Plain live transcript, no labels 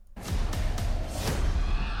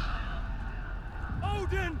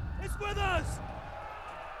with us!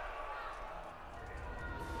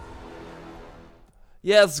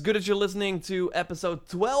 Yes, good that you're listening to episode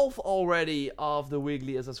 12 already of the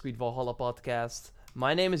weekly Assassin's Creed Valhalla podcast.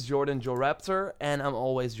 My name is Jordan Joe Raptor, and I'm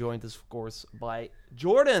always joined, of course, by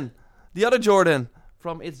Jordan, the other Jordan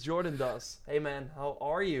from It's Jordan Does. Hey man, how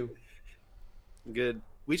are you? Good.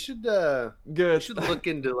 We should Good. look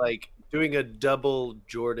into like doing a double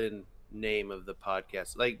Jordan name of the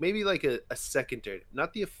podcast. Like maybe like a secondary,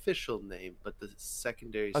 not the official name, but the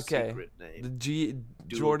secondary secret name. The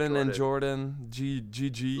Jordan and Jordan G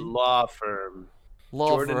Law firm. Law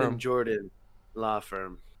Jordan firm. and Jordan Law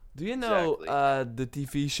firm. Do you know Exactly. the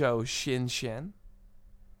TV show Shin Shen?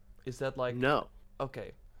 Is that like No.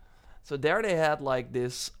 Okay. So there they had like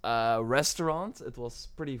this restaurant. It was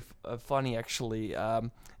pretty funny actually,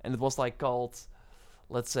 and it was like called,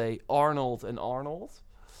 let's say, Arnold and Arnold.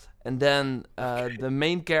 And then the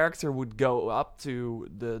main character would go up to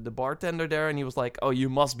the bartender there, and he was like, "Oh, you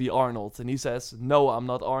must be Arnold." And he says, "No, I'm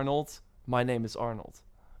not Arnold. My name is Arnold,"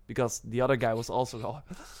 because the other guy was also.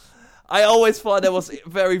 I always thought that was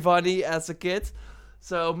very funny as a kid.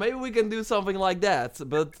 So maybe we can do something like that,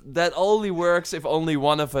 but that only works if only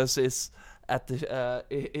one of us is at the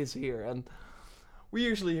is here, and we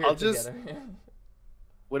usually here together.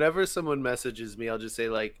 Whenever someone messages me, I'll just say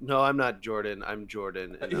like, "No, I'm not Jordan. I'm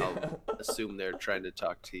Jordan," and I'll assume they're trying to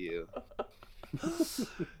talk to you.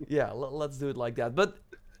 Yeah, let's do it like that. But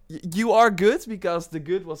you are good because the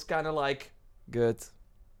good was kind of like good.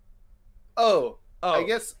 Oh, I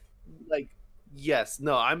guess like yes.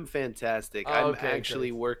 No, I'm fantastic. I'm Okay, actually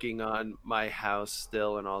great. working on my house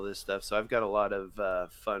still and all this stuff. So I've got a lot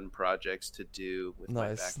of fun projects to do with my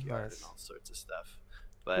Nice, backyard nice. and all sorts of stuff.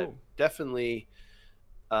 But Cool. definitely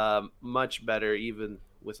much better even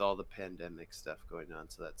with all the pandemic stuff going on.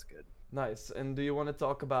 So that's good. Nice. And do you want to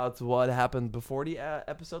talk about what happened before the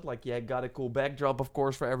episode? Like, yeah, got a cool backdrop, of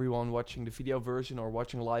course, for everyone watching the video version or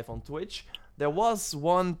watching live on Twitch. There was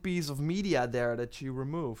one piece of media there that you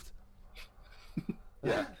removed.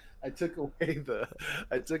 Yeah, I took away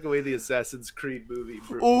the Assassin's Creed movie.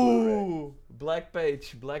 Ooh, black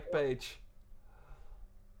page.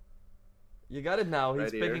 You got it now. He's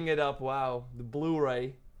Right here. picking it up. Wow, the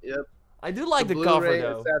Blu-ray. Yep. I do like the Blu-ray cover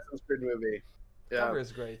though. Assassin's Creed movie. The Yeah. cover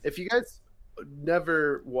is great. If you guys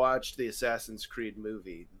never watched the Assassin's Creed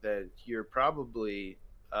movie, then you're probably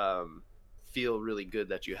feel really good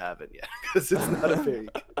that you haven't yet because it's not a very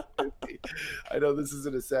good movie. I know this is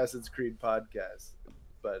an Assassin's Creed podcast,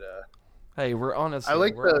 but Hey, we're honest. I Here.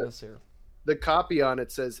 like we're the- honest here. the copy on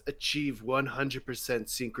it says achieve 100%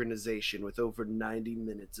 synchronization with over 90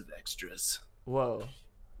 minutes of extras. Whoa.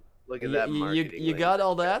 Look at that marketing. You link. got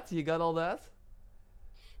all that? You got all that?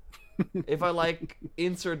 If I like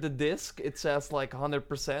insert the disc, it says like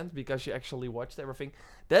 100% because you actually watched everything.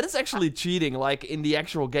 That is actually cheating. Like in the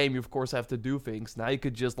actual game, you of course have to do things. Now you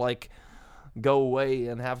could just like go away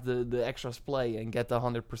and have the extras play and get the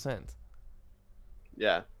 100%.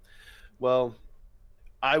 Yeah. Well,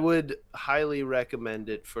 I would highly recommend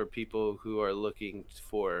it for people who are looking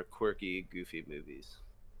for quirky, goofy movies.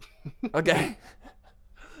 Okay.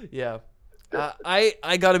 Yeah.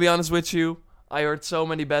 I gotta be honest with you. I heard so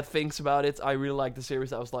many bad things about it. I really like the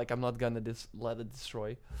series. I was like, I'm not gonna let it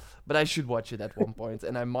destroy. But I should watch it at one point,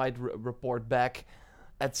 and I might report back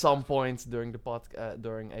at some point during the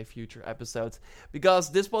during a future episode.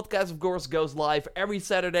 Because this podcast, of course, goes live every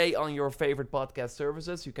Saturday on your favorite podcast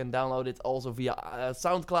services. You can download it also via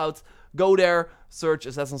SoundCloud. Go there, search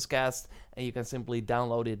Assassin's Cast, and you can simply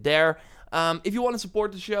download it there. If you want to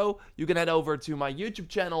support the show, you can head over to my YouTube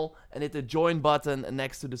channel and hit the join button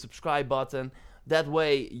next to the subscribe button. That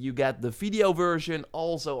way, you get the video version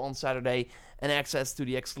also on Saturday and access to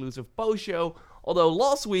the exclusive post show. Although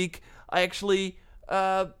last week, I actually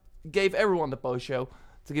gave everyone the post show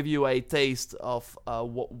to give you a taste of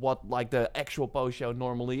what like the actual post show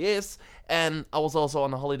normally is. And I was also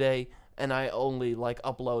on a holiday, and I only like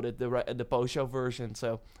uploaded the post show version.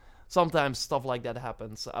 So sometimes stuff like that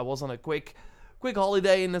happens. I was on a quick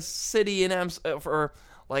holiday in the city in for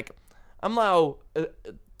like I'm now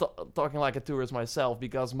talking like a tourist myself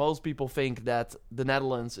because most people think that the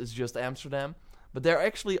Netherlands is just Amsterdam, but there are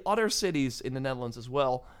actually other cities in the Netherlands as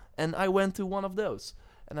well, and I went to one of those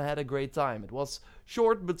and I had a great time. It was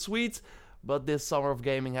short but sweet, but this summer of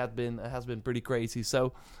gaming has been pretty crazy, so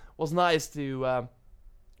it was nice to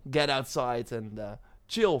get outside and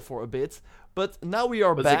chill for a bit. But now we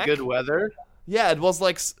are Was back. it good weather? Yeah, it was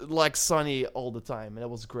like sunny all the time, and it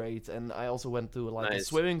was great. And I also went to like a Nice.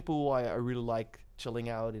 swimming pool. I really like chilling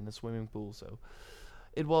out in the swimming pool, so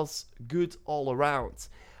it was good all around.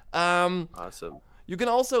 Awesome. You can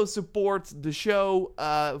also support the show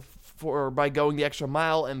by going the extra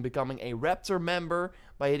mile and becoming a Raptor member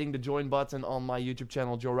by hitting the join button on my YouTube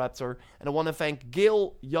channel, Joe Raptor. And I want to thank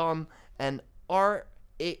Gil, Jan, and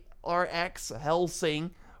RX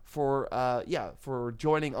Helsing for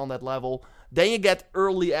joining on that level. Then you get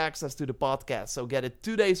early access to the podcast. So get it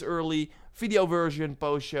 2 days early, video version,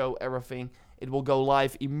 post-show, everything. It will go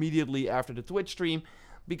live immediately after the Twitch stream.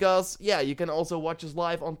 Because, you can also watch us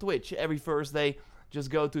live on Twitch every Thursday.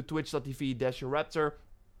 Just go to twitch.tv/YourRaptor.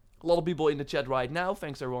 A lot of people in the chat right now.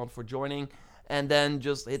 Thanks everyone for joining. And then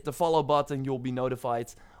just hit the follow button. You'll be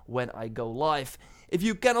notified when I go live. If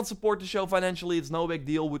you cannot support the show financially, it's no big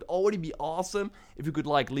deal. It would already be awesome if you could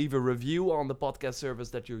leave a review on the podcast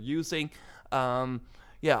service that you're using.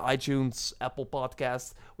 iTunes, Apple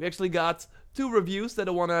Podcasts. We actually got 2 reviews that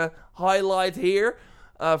I want to highlight here.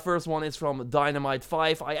 First one is from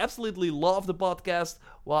Dynamite5. I absolutely love the podcast.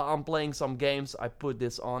 While I'm playing some games, I put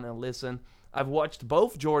this on and listen. I've watched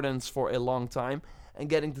both Jordans for a long time, and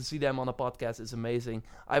getting to see them on a podcast is amazing.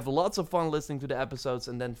 I have lots of fun listening to the episodes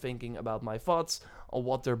and then thinking about my thoughts on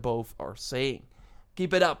what they're both are saying.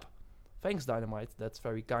 Keep it up. Thanks, Dynamite. That's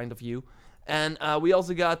very kind of you. And we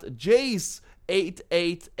also got Jace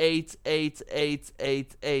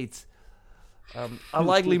 88888888. I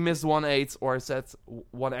likely missed 1 8, or I said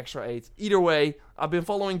 1 extra 8. Either way, I've been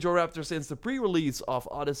following Joe Raptor since the pre-release of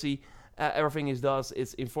Odyssey. Everything he does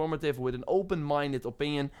is informative with an open-minded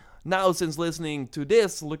opinion. Now, since listening to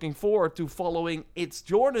this, looking forward to following It's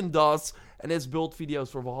Jordan Does and his build videos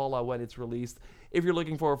for Valhalla when it's released. If you're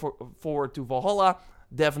looking forward to Valhalla,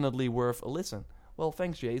 definitely worth a listen. Well,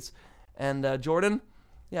 thanks, Jace. And Jordan,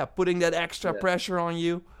 putting that extra pressure on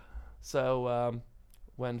you. So,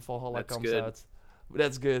 when Valhalla comes out.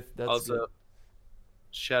 That's good. That's also, good.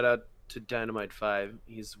 Shout out to Dynamite5.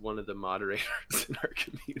 He's one of the moderators in our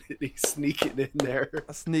community, sneaking in there.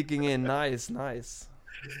 Sneaking in. Nice.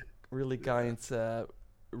 Really kind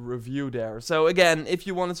review there. So again, if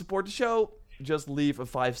you want to support the show, just leave a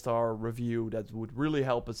 5-star review. That would really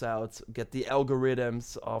help us out. Get the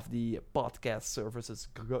algorithms of the podcast services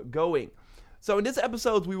going. So in this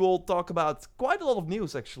episode, we will talk about quite a lot of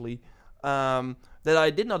news, actually. That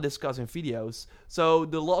I did not discuss in videos. So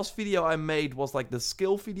the last video I made was the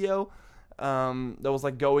skill video. That was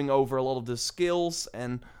going over a lot of the skills,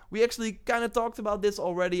 and we actually kind of talked about this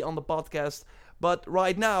already on the podcast. But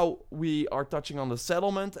right now we are touching on the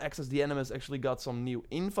settlement. Access the Animus actually got some new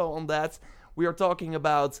info on that. We are talking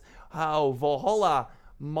about how Valhalla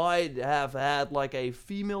might have had a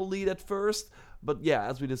female lead at first. But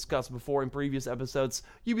as we discussed before in previous episodes,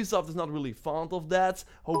 Ubisoft is not really fond of that.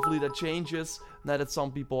 Hopefully that changes now that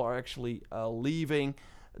some people are actually leaving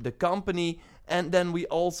the company. And then we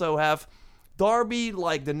also have Darby,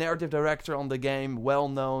 the narrative director on the game, well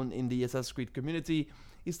known in the Assassin's Creed community.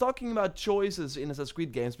 He's talking about choices in Assassin's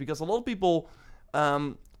Creed games because a lot of people,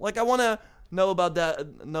 I want to know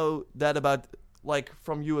that about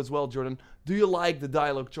from you as well, Jordan. Do you like the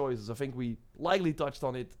dialogue choices? I think we likely touched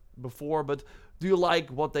on it before, but do you like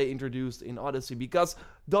what they introduced in Odyssey? Because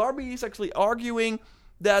Darby is actually arguing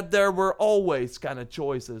that there were always kind of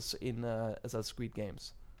choices in Assassin's Creed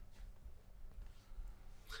games.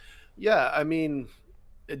 Yeah, I mean,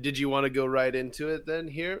 did you want to go right into it then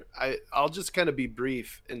here? I'll just kind of be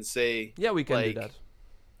brief and say... Yeah, we can do that.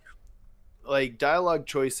 Dialogue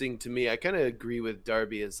choicing, to me, I kind of agree with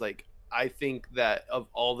Darby, is I think that of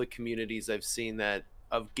all the communities I've seen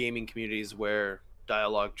of gaming communities where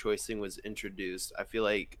dialogue choicing was introduced, I feel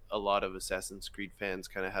like a lot of Assassin's Creed fans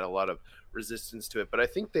kind of had a lot of resistance to it, but I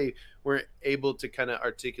think they weren't able to kind of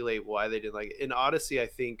articulate why they didn't like it. In Odyssey, I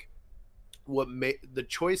think the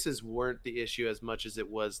choices weren't the issue as much as it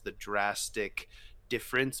was the drastic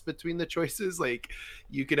difference between the choices.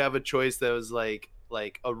 You could have a choice that was like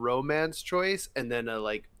a romance choice and then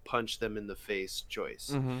a punch them in the face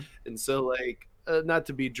choice. Mm-hmm. And so not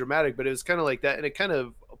to be dramatic, but it was kind of like that, and it kind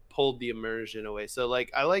of pulled the immersion away. So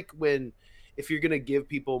I like if you're gonna give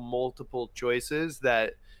people multiple choices,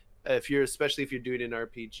 that especially if you're doing an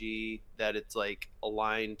RPG, that it's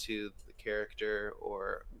aligned to the character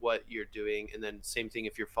or what you're doing. And then same thing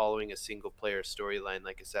if you're following a single player storyline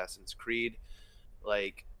like Assassin's Creed,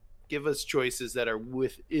 give us choices that are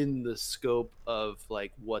within the scope of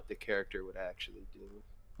what the character would actually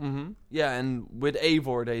do. Mm-hmm. Yeah, and with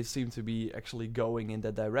Eivor, they seem to be actually going in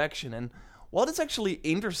that direction. And what is actually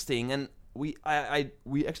interesting, and we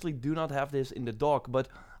actually do not have this in the doc, but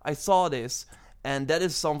I saw this, and that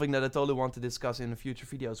is something that I totally want to discuss in a future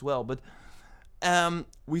video as well. But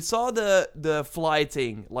we saw the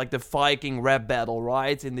flighting, the Viking rap battle,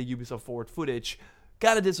 right, in the Ubisoft Forward footage.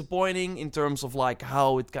 kind of disappointing in terms of like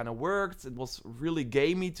how it kind of worked. It was really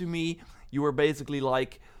gamey to me. You were basically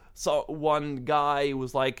like, so one guy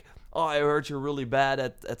was like, oh, I heard you're really bad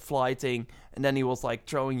at flighting, and then he was like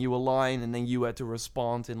throwing you a line, and then you had to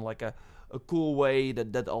respond in like a cool way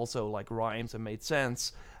that also like rhymed and made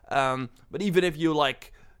sense. But even if you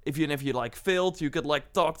like failed, you could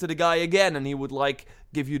like talk to the guy again, and he would like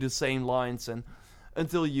give you the same lines and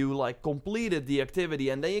until you like completed the activity,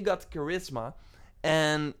 and then you got charisma.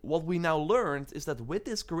 And what we now learned is that with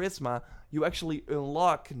this charisma, you actually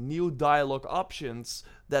unlock new dialogue options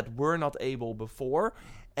that were not able before.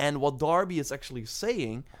 And what Darby is actually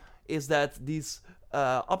saying is that these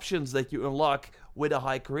options that you unlock with a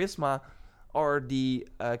high charisma are the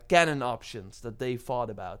canon options that they thought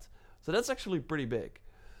about. So that's actually pretty big.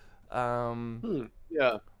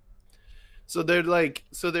 Yeah. So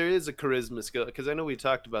there is a charisma skill, because I know we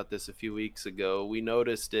talked about this a few weeks ago. We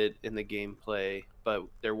noticed it in the gameplay, but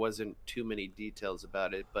there wasn't too many details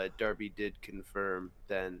about it. But Darby did confirm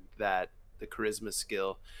then that the charisma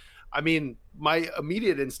skill. I mean, my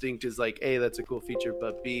immediate instinct is like, A, that's a cool feature,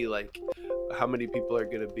 but B, like, how many people are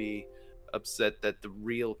going to be upset that the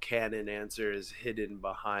real canon answer is hidden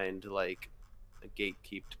behind like a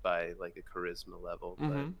gatekept by like a charisma level?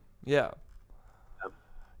 Mm-hmm. Yeah.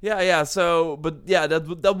 So, but yeah,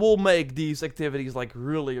 that will make these activities like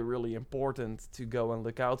really, really important to go and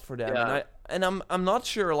look out for them. Yeah. And I'm not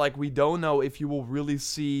sure. Like, we don't know if you will really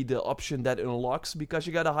see the option that unlocks because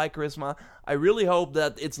you got a high charisma. I really hope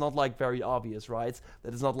that it's not like very obvious, right?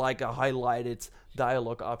 That it's not like a highlighted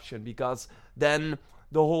dialogue option, because then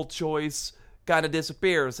the whole choice kind of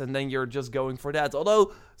disappears, and then you're just going for that.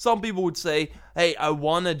 Although some people would say, "Hey, I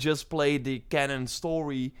wanna just play the canon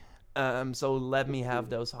story." So let me have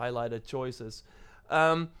those highlighted choices.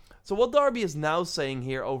 So what Darby is now saying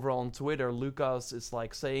here over on Twitter, Lucas is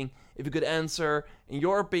like saying, if you could answer, in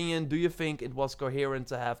your opinion, do you think it was coherent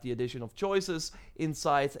to have the addition of choices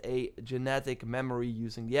inside a genetic memory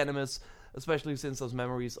using the Animus, especially since those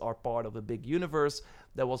memories are part of a big universe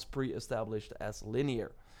that was pre-established as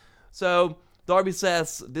linear? So Darby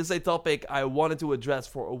says, this is a topic I wanted to address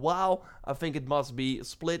for a while. I think it must be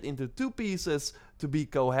split into two pieces to be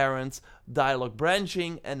coherent: dialogue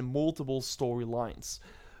branching and multiple storylines.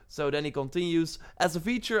 So then he continues, as a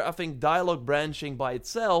feature, I think dialogue branching by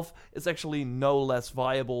itself is actually no less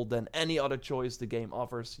viable than any other choice the game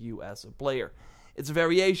offers you as a player. It's a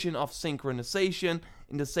variation of synchronization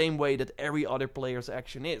in the same way that every other player's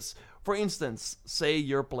action is. For instance, say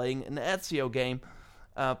you're playing an Ezio game.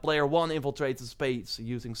 Player 1 infiltrates a space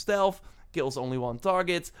using stealth, kills only one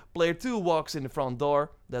target. Player 2 walks in the front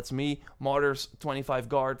door, that's me, martyrs 25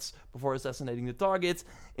 guards before assassinating the target.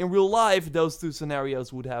 In real life, those two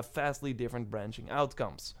scenarios would have vastly different branching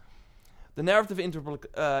outcomes. The narrative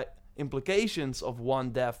implications of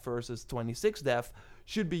 1 death versus 26 death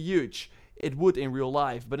should be huge. It would in real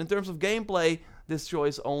life, but in terms of gameplay, this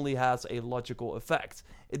choice only has a logical effect.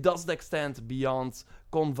 It doesn't extend beyond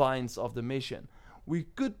confines of the mission. We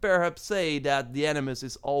could perhaps say that the Animus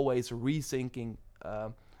is always resyncing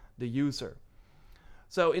the user.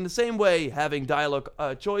 So in the same way, having dialogue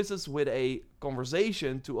choices with a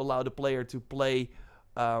conversation to allow the player to play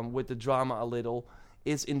with the drama a little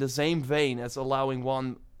is in the same vein as allowing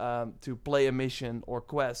one to play a mission or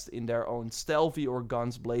quest in their own stealthy or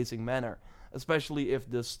guns blazing manner, especially if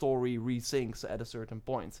the story resyncs at a certain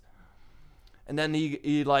point. And then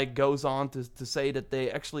he like goes on to say that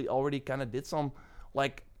they actually already kind of did some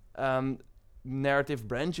like narrative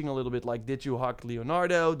branching a little bit, like, did you hug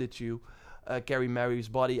Leonardo? Did you carry Mary's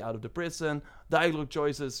body out of the prison? Dialogue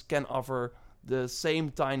choices can offer the same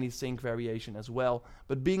tiny sync variation as well,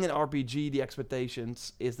 but being an RPG, the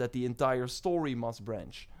expectations is that the entire story must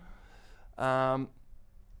branch.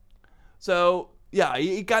 So yeah,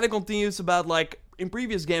 he kind of continues about like, in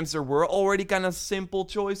previous games there were already kind of simple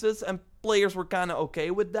choices and players were kind of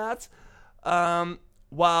okay with that.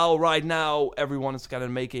 While right now everyone is kind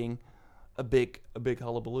of making a big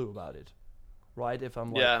hullabaloo about it, right? If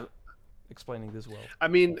I'm like explaining this well. I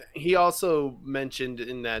mean, he also mentioned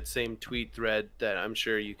in that same tweet thread that I'm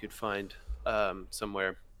sure you could find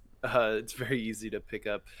somewhere. It's very easy to pick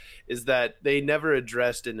up. Is that they never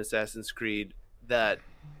addressed in Assassin's Creed that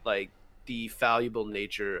like the fallible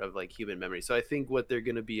nature of like human memory. So I think what they're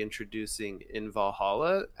going to be introducing in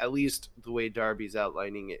Valhalla, at least the way Darby's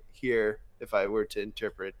outlining it here, if I were to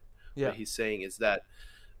interpret what he's saying, is that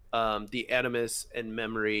the Animus and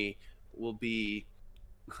memory will be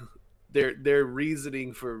their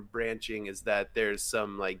reasoning for branching is that there's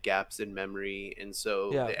some like gaps in memory, and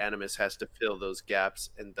so the Animus has to fill those gaps,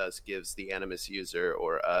 and thus gives the Animus user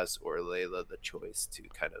or us or Layla the choice to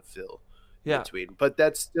kind of fill Yeah. between. But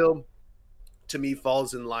that still, to me,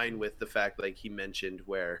 falls in line with the fact, like he mentioned,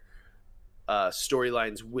 where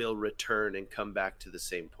storylines will return and come back to the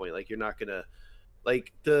same point. Like you're not gonna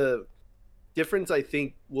like the difference I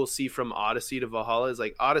think we'll see from Odyssey to Valhalla is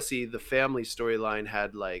like Odyssey, the family storyline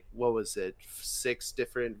had like what was it, 6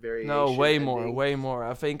 different variation No, way endings? more, way more.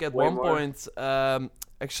 I think at Way one more? point,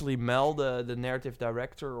 actually Mel, the narrative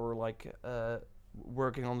director, or like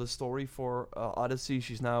working on the story for Odyssey,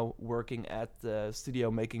 she's now working at the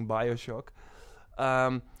studio making Bioshock.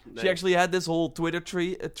 She Nice. actually had this whole Twitter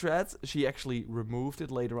thread. She actually removed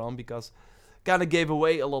it later on because kind of gave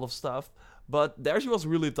away a lot of stuff. But there she was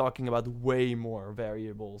really talking about way more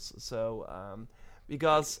variables. So,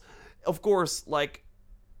 because, of course, like,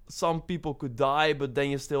 some people could die, but then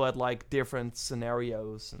you still had, like, different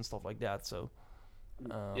scenarios and stuff like that. So,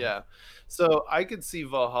 Yeah. So I could see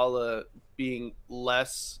Valhalla being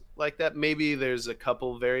less like that. Maybe there's a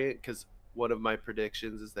couple variant because one of my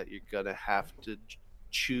predictions is that you're gonna have to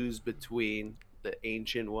choose between the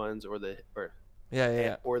ancient ones or the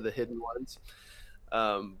yeah. or the hidden ones.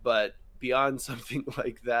 But beyond something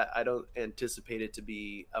like that, I don't anticipate it to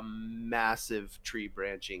be a massive tree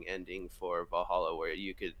branching ending for Valhalla where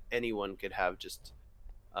anyone could have just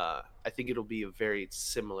I think it'll be a very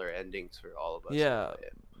similar endings for all of us. Yeah.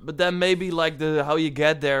 But then maybe like the how you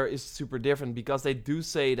get there is super different because they do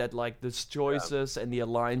say that like the choices and the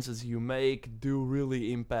alliances you make do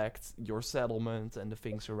really impact your settlement and the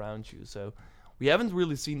things around you. So we haven't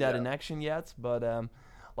really seen that in action yet, but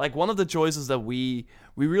like one of the choices that we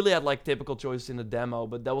really had like typical choices in the demo,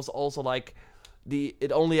 but that was also like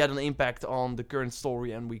it only had an impact on the current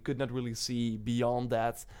story and we could not really see beyond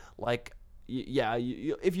that. Like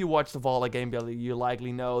if you watch the Valhalla gameplay, you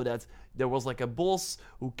likely know that there was like a boss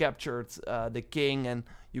who captured the king, and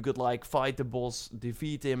you could like fight the boss,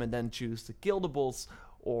 defeat him, and then choose to kill the boss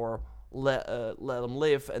or let him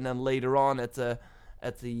live. And then later on at the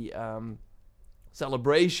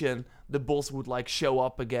celebration, the boss would like show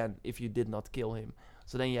up again if you did not kill him.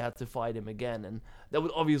 So then you had to fight him again, and that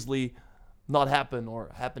would obviously not happen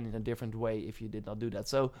or happen in a different way if you did not do that.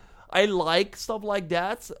 So I like stuff like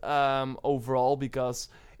that overall because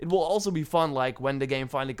it will also be fun, like when the game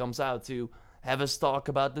finally comes out, to have us talk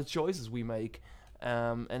about the choices we make,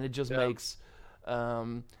 and it just makes.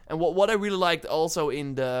 And what I really liked also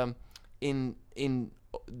in the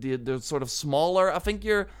sort of smaller, I think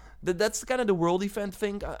that's kind of the world event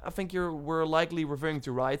thing. I think we're likely referring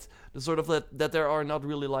to, right? The sort of that there are not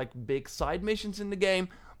really like big side missions in the game,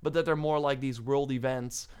 but that they're more like these world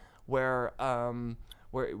events where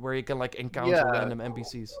you can like encounter random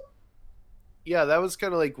NPCs. Yeah, that was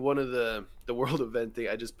kind of like one of the world event thing.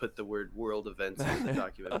 I just put the word world events in the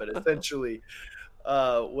document, but essentially,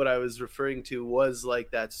 what I was referring to was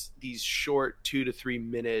like that's these short 2 to 3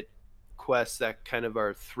 minute quests that kind of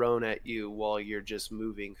are thrown at you while you're just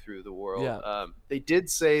moving through the world. Yeah. They did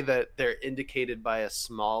say that they're indicated by a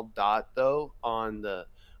small dot though on the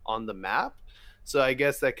map, so I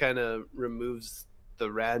guess that kind of removes the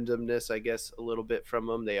randomness, I guess, a little bit from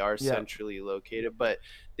them. They are centrally located, but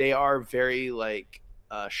they are very like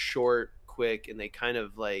short, quick, and they kind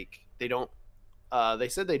of like they don't. They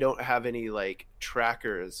said they don't have any like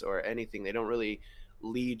trackers or anything. They don't really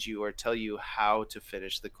lead you or tell you how to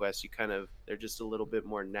finish the quest. They're just a little bit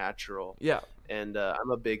more natural. Yeah, and I'm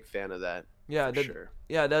a big fan of that. Yeah, sure.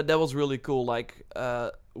 Yeah, that was really cool. Like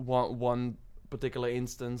one particular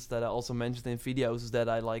instance that I also mentioned in videos is that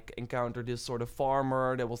I like encountered this sort of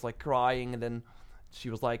farmer that was like crying, and then she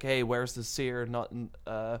was like, "Hey, where's the seer?"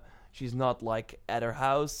 She's not like at her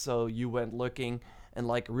house, so you went looking, and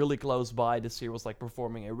like really close by, the seer was like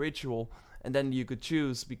performing a ritual, and then you could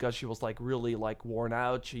choose because she was like really like worn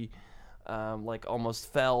out. She like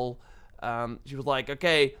almost fell. She was like,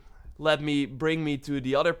 "Okay, bring me to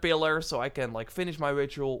the other pillar so I can like finish my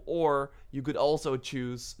ritual," or you could also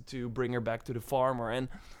choose to bring her back to the farmer. And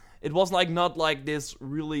it was like not like this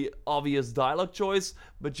really obvious dialogue choice,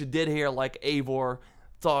 but you did hear like Eivor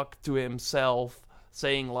talk to himself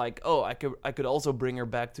saying like, "Oh, I could also bring her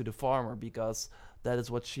back to the farmer because that is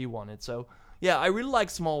what she wanted." So yeah, I really like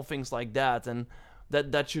small things like that, and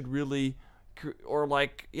that should really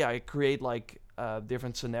create like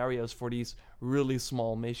different scenarios for these really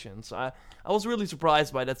small missions. I was really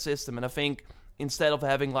surprised by that system, and I think instead of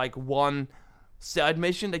having like one side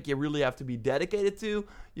mission that you really have to be dedicated to,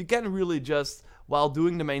 you can really just, while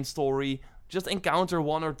doing the main story, just encounter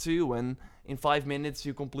one or two, and in 5 minutes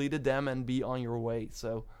you completed them and be on your way.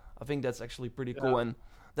 So I think that's actually pretty cool, and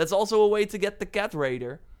that's also a way to get the cat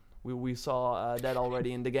raider. We saw that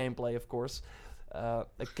already in the gameplay, of course. A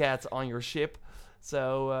cat on your ship.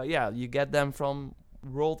 So you get them from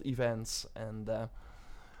world events. And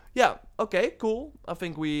yeah, okay, cool. I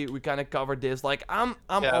think we kind of covered this. Like, I'm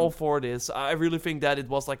all for this. I really think that it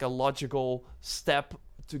was like a logical step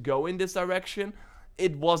to go in this direction.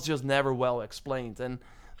 It was just never well explained, and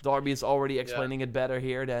Darby is already explaining it better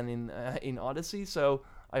here than in Odyssey. So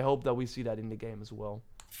I hope that we see that in the game as well.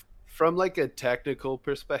 From like a technical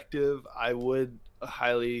perspective, I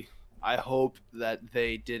hope that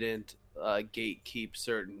they didn't gatekeep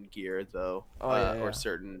certain gear though, or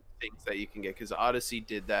certain things that you can get, because Odyssey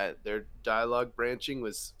did that. Their dialogue branching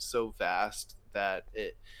was so vast that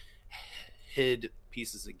it hid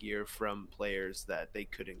pieces of gear from players that they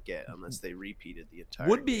couldn't get unless they repeated the entire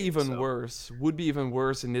would be game, even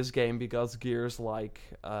worse in this game, because gear's like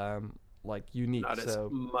unique, not so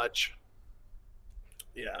as much.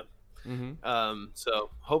 Mm-hmm. So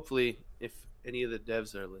hopefully, if any of the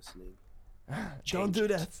devs are listening, don't do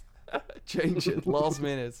that. Change it last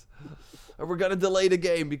minute. We're gonna delay the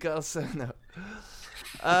game because no.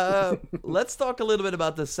 Let's talk a little bit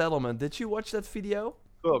about the settlement. Did you watch that video?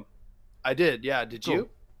 Cool. I did. Yeah. Did you?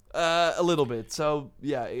 A little bit. So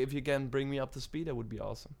yeah, if you can bring me up to speed, that would be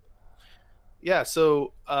awesome. Yeah,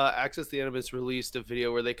 so Access the Animus released a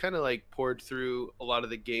video where they kind of like poured through a lot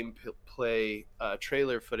of the gameplay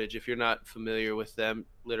trailer footage. If you're not familiar with them,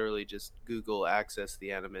 literally just Google Access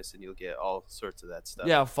the Animus and you'll get all sorts of that stuff.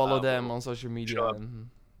 Yeah, follow them on social media.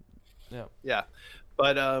 Yeah,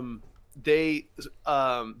 but they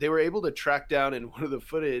were able to track down in one of the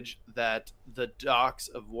footage that the docks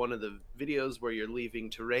of one of the videos where you're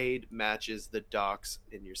leaving to raid matches the docks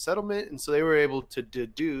in your settlement, and so they were able to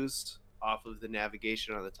deduce off of the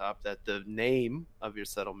navigation on the top that the name of your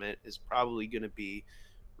settlement is probably going to be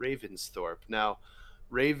Ravensthorpe. Now,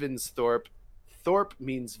 Ravensthorpe, Thorpe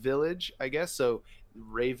means village, I guess, so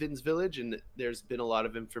Ravens Village, and there's been a lot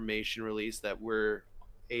of information released that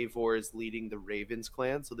Eivor is leading the Ravens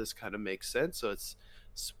clan, so this kind of makes sense. So it's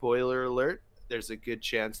spoiler alert, there's a good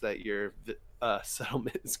chance that your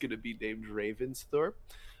settlement is going to be named Ravensthorpe.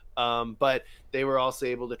 But they were also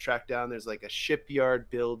able to track down, there's like a shipyard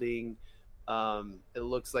building. It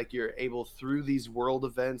looks like you're able, through these world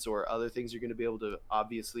events or other things, you're going to be able to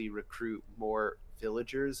obviously recruit more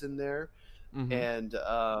villagers in there. Mm-hmm. And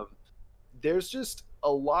there's just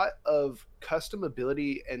a lot of custom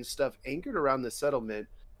ability and stuff anchored around the settlement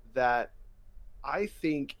that I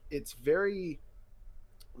think it's very,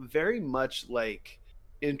 very much like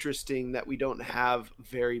interesting that we don't have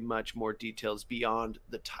very much more details beyond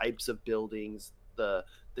the types of buildings, the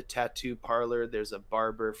tattoo parlor, there's a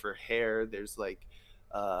barber for hair, there's like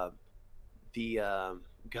the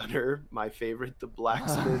gunner, my favorite, the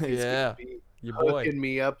blacksmith is gonna be hooking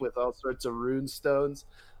me up with all sorts of rune stones.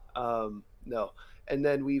 No, and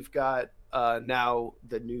then we've got now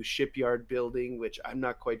the new shipyard building, which I'm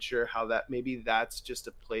not quite sure how that, maybe that's just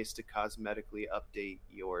a place to cosmetically update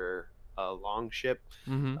your longship.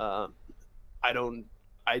 Mm-hmm. I don't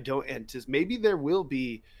anticipate, maybe there will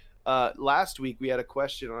be. Last week we had a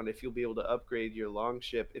question on if you'll be able to upgrade your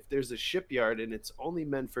longship. If there's a shipyard and it's only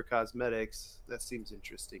meant for cosmetics, that seems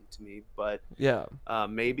interesting to me. But yeah,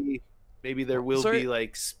 maybe there will be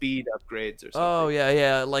like speed upgrades or something. Oh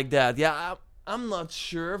yeah, like that. Yeah, I'm not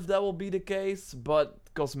sure if that will be the case, but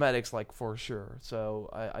cosmetics, like, for sure.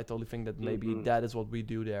 So I totally think that maybe that is what we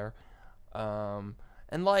do there. And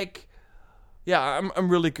like, yeah, I'm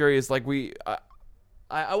really curious. Like,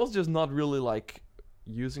 I was just not really like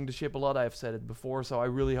using the ship a lot. I've said it before, so I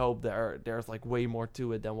really hope there's like way more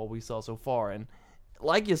to it than what we saw so far. And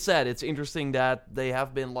like you said, it's interesting that they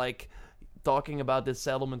have been like talking about this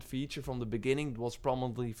settlement feature from the beginning. It was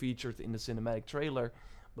prominently featured in the cinematic trailer,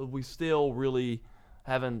 but we still really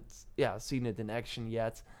haven't seen it in action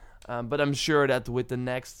yet. But I'm sure that with the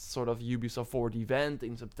next sort of Ubisoft Forward event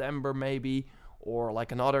in September maybe, or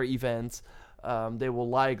like another event, they will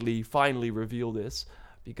likely finally reveal this,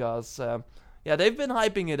 because they've been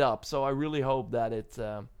hyping it up, so I really hope that it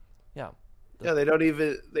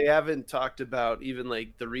they haven't talked about even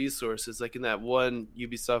like the resources. Like in that one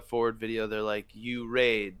Ubisoft Forward video, they're like, you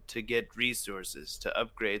raid to get resources to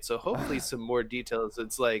upgrade. So hopefully some more details.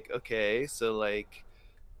 It's like, okay, so like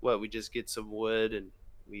we just get some wood and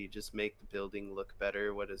we just make the building look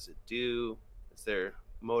better. What does it do? Is there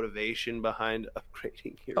motivation behind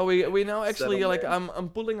upgrading your we now actually like I'm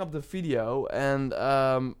pulling up the video, and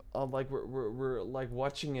like we're like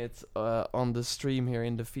watching it on the stream here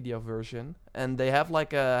in the video version, and they have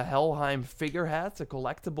like a Helheim figurehead, a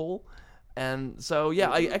collectible. And so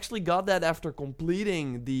I actually got that after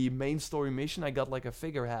completing the main story mission. I got like a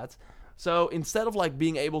figurehead, so instead of like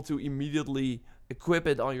being able to immediately equip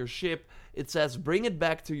it on your ship, it says bring it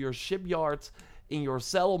back to your shipyard in your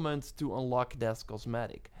settlement to unlock that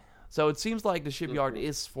cosmetic. So it seems like the shipyard Mhm.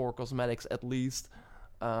 is for cosmetics at least,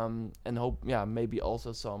 and maybe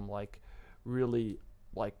also some like really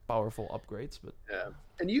like powerful upgrades. But Yeah,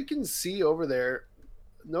 and you can see over there.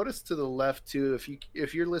 Notice to the left too.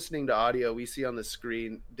 If you're listening to audio, we see on the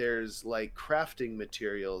screen there's like crafting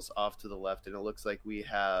materials off to the left, and it looks like we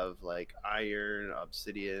have like iron,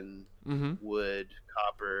 obsidian, mm-hmm. wood,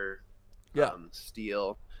 copper, Yeah,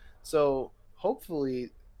 steel. So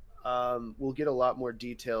hopefully, we'll get a lot more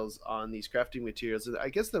details on these crafting materials. And I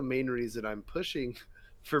guess the main reason I'm pushing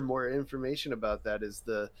for more information about that is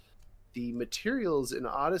the materials in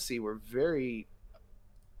Odyssey were very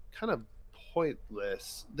kind of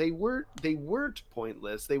pointless. They weren't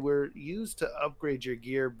pointless. They were used to upgrade your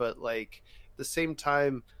gear, but like at the same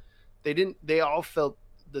time, they all felt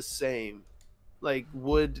the same. Like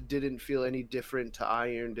wood didn't feel any different to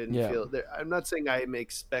iron, didn't yeah, feel there. I'm not saying I'm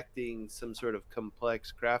expecting some sort of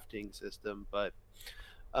complex crafting system, but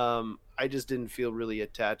I just didn't feel really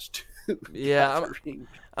attached to yeah. gathering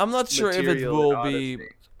I'm not sure if it material in will Odyssey. be.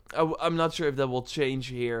 I'm not sure if that will change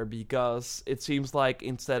here because it seems like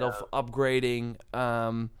instead of upgrading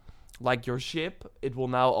like your ship, it will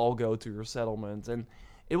now all go to your settlement. And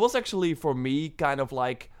it was actually for me kind of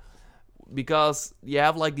like because you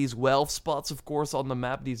have like these wealth spots, of course, on the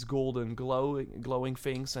map, these golden glowing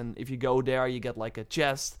things, and if you go there, you get like a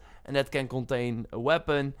chest, and that can contain a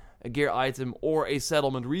weapon, a gear item, or a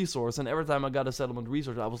settlement resource. And every time I got a settlement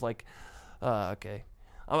resource, I was like, okay.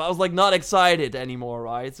 I was like not excited anymore,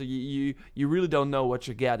 right? So you really don't know what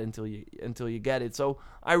you get until you get it. So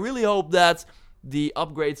I really hope that the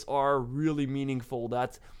upgrades are really meaningful,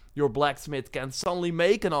 that your blacksmith can suddenly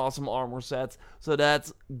make an awesome armor set, so that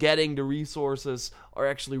getting the resources are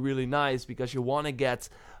actually really nice because you want to get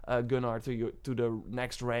Gunnar to the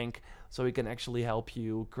next rank, so he can actually help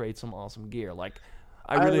you create some awesome gear. Like,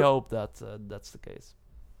 I really hope that that's the case.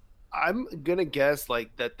 I'm gonna guess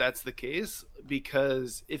like that's the case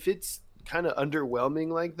because if it's kind of underwhelming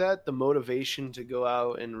like that, the motivation to go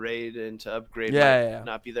out and raid and to upgrade might Yeah.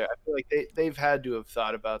 not be there. I feel like they've had to have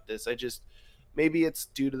thought about this. I just maybe it's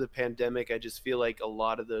due to the pandemic. I just feel like a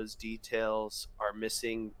lot of those details are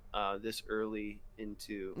missing this early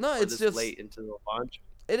into No, or it's this just late into the launch.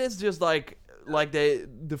 it is just like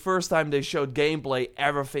the first time they showed gameplay,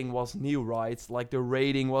 everything was new, right? Like the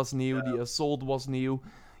raiding was new, the assault was new.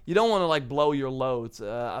 You don't want to like blow your load.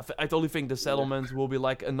 I totally think the settlement will be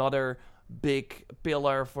like another big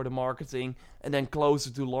pillar for the marketing, and then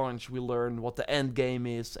closer to launch we learn what the end game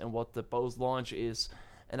is and what the post launch is,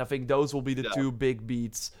 and I think those will be the two big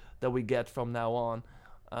beats that we get from now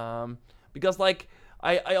on. Because like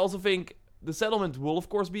I also think the settlement will of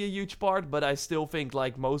course be a huge part, but I still think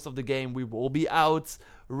like most of the game we will be out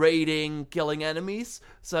raiding, killing enemies.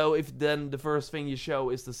 So if then the first thing you show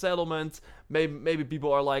is the settlement, maybe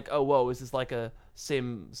people are like, oh whoa, is this like a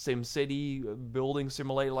sim city building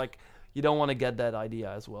simulator? Like, you don't want to get that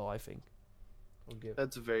idea as well, I think.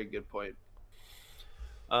 That's a very good point.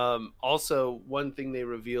 Also, one thing they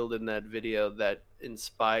revealed in that video that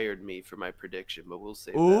inspired me for my prediction, but we'll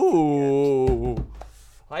save that for the end. Ooh.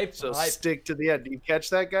 Hype. So stick to the end. Do you catch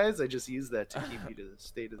that, guys? I just used that to keep you to the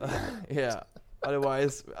state of the end. Yeah.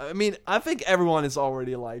 Otherwise, I mean, I think everyone is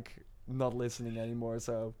already like not listening anymore.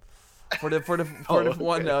 So for the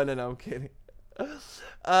one, no, I'm kidding.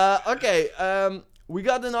 Okay. We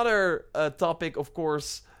got another topic, of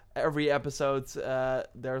course. Every episode,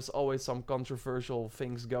 there's always some controversial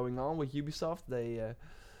things going on with Ubisoft. They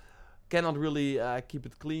cannot really keep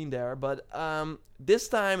it clean there, but this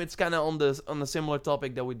time it's kind of on a similar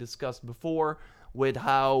topic that we discussed before, with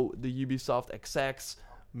how the Ubisoft execs,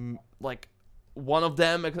 like one of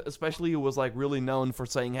them especially, who was like really known for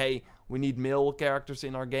saying, "Hey, we need male characters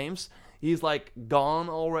in our games." He's like gone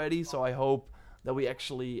already, so I hope that we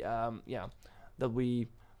actually, that we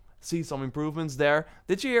see some improvements there.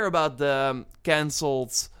 Did you hear about the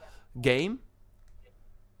cancelled game?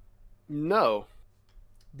 No.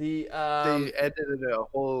 They edited a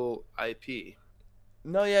whole IP.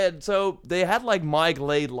 No, yeah. So they had like Mike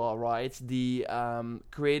Laidlaw, right? The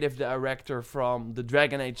creative director from the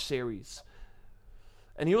Dragon Age series,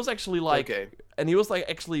 and he was actually like, and he was like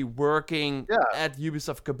actually working at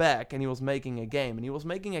Ubisoft Quebec, and he was making a game, and he was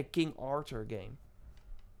making a King Arthur game.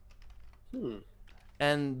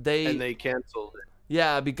 And they canceled it.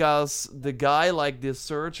 Yeah, because the guy, like this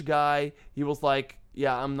Surge guy, he was like,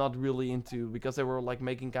 yeah, I'm not really into, because they were like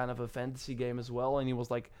making kind of a fantasy game as well, and he was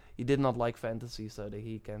like, he did not like fantasy, so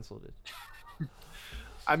he canceled it.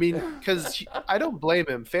 I mean, because I don't blame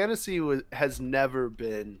him. Fantasy has never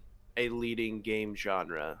been a leading game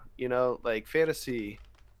genre. You know, like fantasy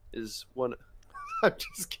is one. I'm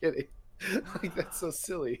just kidding. Like that's so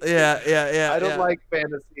silly. Yeah. I don't like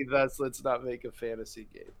fantasy, thus let's not make a fantasy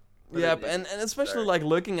game. But Yeah, it and isn't. especially Sorry. like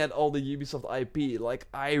looking at all the Ubisoft IP, like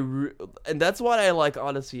and that's why I like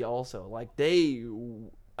Odyssey also. Like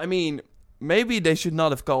I mean, maybe they should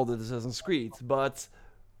not have called it Assassin's Creed, but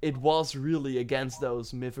it was really against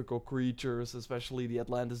those mythical creatures, especially the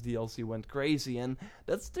Atlantis DLC went crazy, and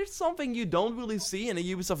there's something you don't really see in a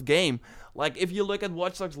Ubisoft game. Like if you look at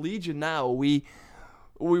Watch Dogs Legion now, we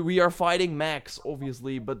are fighting mechs,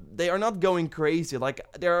 obviously, but they are not going crazy. Like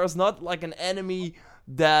there is not like an enemy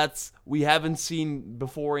that we haven't seen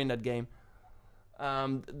before in that game.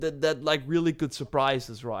 That like really could surprise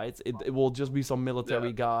us, right? It will just be some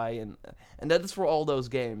military guy, and that is for all those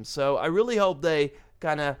games. So I really hope they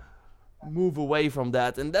kind of move away from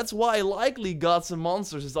that, and that's why likely Gods and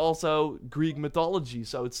Monsters is also Greek mythology.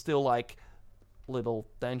 So it's still like little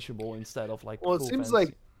tangible instead of like. Well, it full seems fantasy.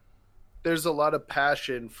 like there's a lot of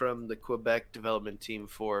passion from the Quebec development team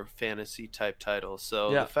for fantasy type titles.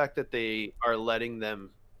 So Yeah. the fact that they are letting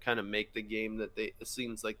them kind of make the game that it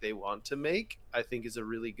seems like they want to make, I think is a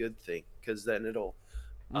really good thing, because then it'll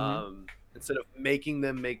Mm-hmm. instead of making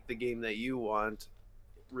them make the game that you want,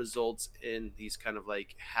 results in these kind of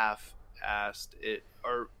like half-assed it,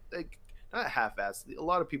 or like not half-assed. A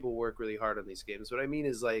lot of people work really hard on these games. What I mean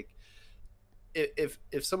is like if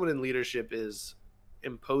someone in leadership is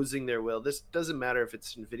imposing their will, this doesn't matter if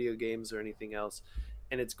it's in video games or anything else,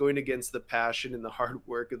 and it's going against the passion and the hard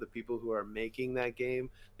work of the people who are making that game,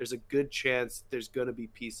 there's a good chance there's going to be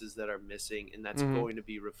pieces that are missing, and that's Mm-hmm. going to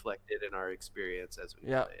be reflected in our experience as we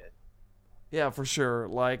Yeah. play it. Yeah, for sure.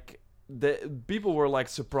 Like the people were like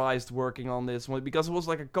surprised working on this one because it was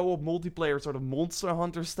like a co-op multiplayer sort of Monster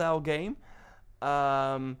Hunter style game.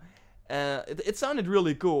 Um, it sounded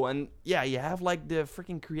really cool, and yeah, you have like the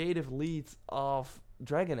freaking creative lead of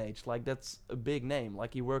Dragon Age. Like that's a big name.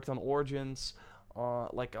 Like he worked on Origins,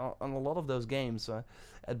 like on a lot of those games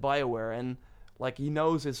at BioWare, and like he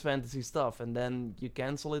knows his fantasy stuff. And then you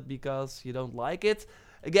cancel it because you don't like it.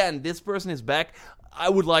 Again, this person is back. I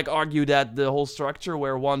would like argue that the whole structure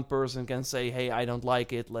where one person can say, "Hey, I don't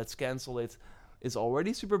like it, let's cancel it," is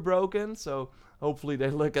already super broken. So hopefully they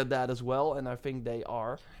look at that as well, and I think they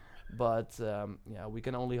are. But yeah, we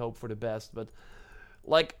can only hope for the best. But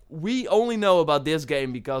like we only know about this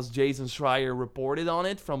game because Jason Schreier reported on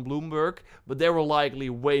it from Bloomberg, but there were likely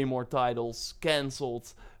way more titles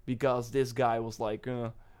cancelled because this guy was like,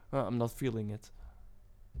 I'm not feeling it.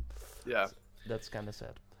 Yeah. That's kind of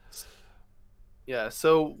sad. Yeah,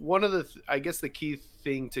 so one of the I guess the key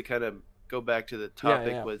thing to kind of go back to the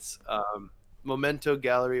topic Yeah. was Memento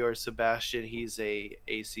Gallery, or Sebastian. He's a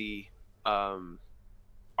AC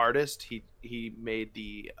artist. He made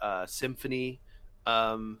the symphony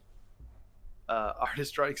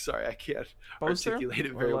artist drawing. Sorry, I can't Poster? articulate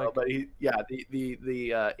it Or very well, like, but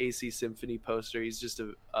the AC symphony poster. He's just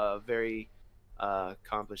a very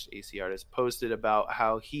accomplished AC artist. Posted about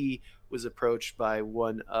how he was approached by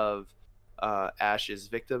one of Ash's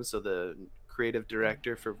victims, so the creative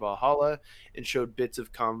director for Valhalla, and showed bits of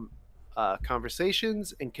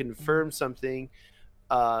conversations and confirmed something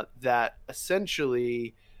that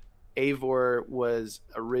essentially Eivor was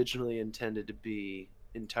originally intended to be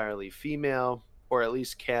entirely female, or at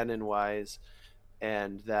least canon wise,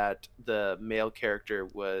 and that the male character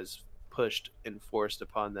was pushed and forced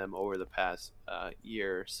upon them over the past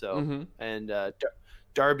year or so. mm-hmm. And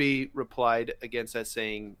Darby replied against that,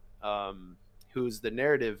 saying, who's the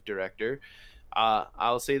narrative director.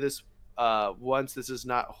 I'll say this once: this is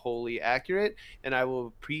not wholly accurate, and I will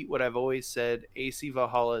repeat what I've always said. AC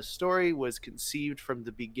Valhalla's story was conceived from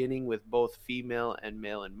the beginning with both female and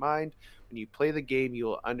male in mind. When you play the game, you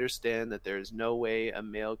will understand that there is no way a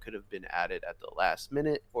male could have been added at the last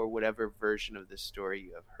minute, or whatever version of this story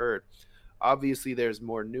you have heard. Obviously, there's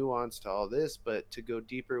more nuance to all this, but to go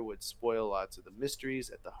deeper would spoil lots of the mysteries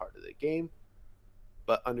at the heart of the game.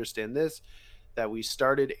 But understand this: that we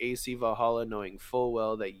started AC Valhalla knowing full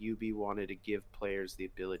well that UB wanted to give players the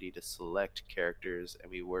ability to select characters, and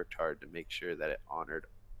we worked hard to make sure that it honored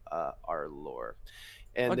our lore.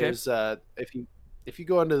 And Okay. there's if you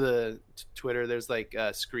go onto the Twitter, there's like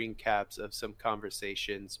screen caps of some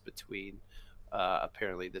conversations between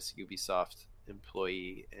apparently this Ubisoft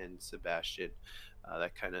employee and Sebastian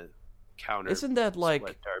that kind of counter Isn't that like,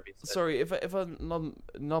 what Darby said. sorry, if I'm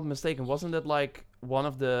not mistaken, wasn't that like one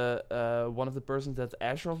of the persons that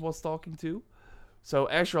Ashraf was talking to? So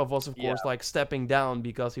Ashraf was of course like stepping down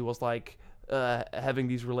because he was like having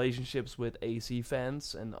these relationships with AC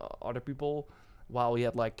fans and other people while he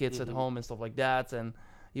had like kids at home and stuff like that, and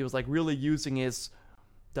he was like really using his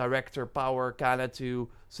director power kind of to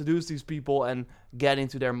seduce these people and get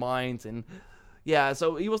into their minds. And yeah,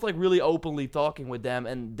 so he was like really openly talking with them,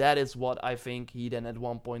 and that is what I think he then at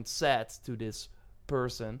one point said to this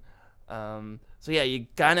person. So yeah, you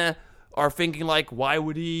kind of are thinking like, why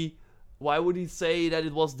would he say that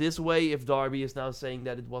it was this way if Darby is now saying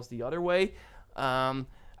that it was the other way?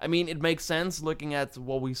 I mean, it makes sense looking at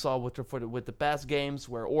what we saw with the past games,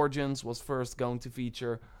 where Origins was first going to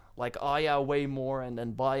feature like Aya way more, and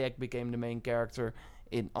then Bayek became the main character.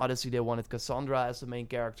 In Odyssey, they wanted Cassandra as the main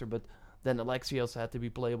character, but then Alexios had to be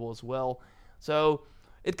playable as well. So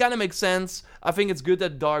it kind of makes sense. I think it's good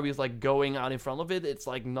that Darby is like going out in front of it. It's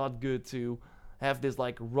like not good to have this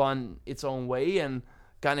like run its own way and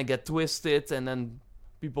kind of get twisted, and then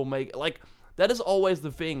people make like that is always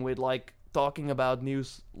the thing with like talking about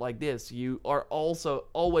news like this. You are also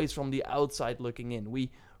always from the outside looking in.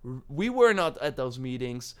 We were not at those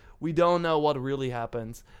meetings. We don't know what really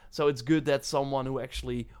happened. So it's good that someone who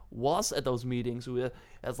actually was at those meetings, who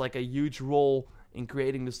has like a huge role in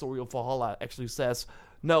creating the story of Valhalla, actually says,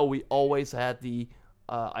 no, we always had the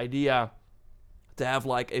idea to have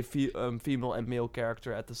like a female and male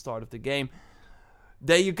character at the start of the game.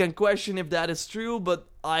 Then you can question if that is true, but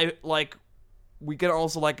we can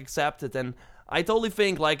also like accept it. And I totally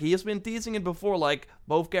think like he has been teasing it before, like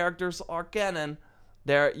both characters are canon.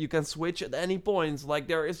 There you can switch at any point. Like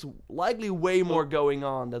there is likely way more going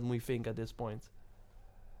on than we think at this point.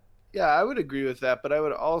 Yeah, I would agree with that, but I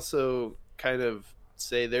would also kind of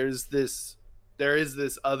say there is this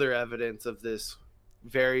other evidence of this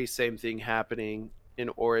very same thing happening in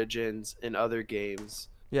Origins in other games.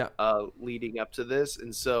 Yeah. Leading up to this,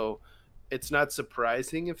 and so it's not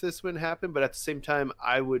surprising if this wouldn't happen, but at the same time,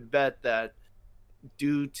 I would bet that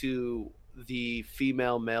due to the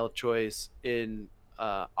female-male choice in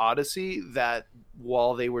Odyssey, that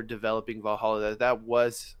while they were developing Valhalla, that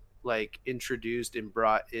was like introduced and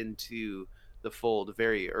brought into the fold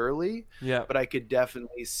very early. Yeah. But I could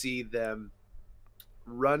definitely see them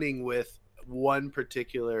running with one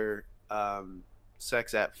particular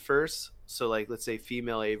sex at first. So like, let's say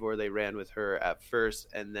female Eivor, they ran with her at first,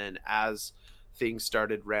 and then as things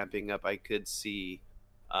started ramping up, I could see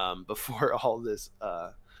before all this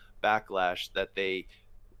backlash that they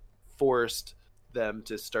forced them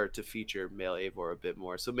to start to feature male Eivor a bit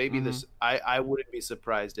more. So maybe this, I wouldn't be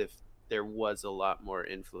surprised if there was a lot more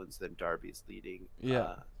influence than Darby's leading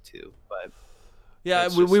to. But yeah,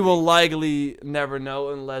 we will likely never know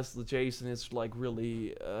unless Jason is like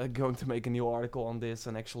really going to make a new article on this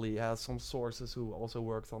and actually has some sources who also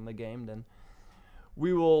worked on the game. Then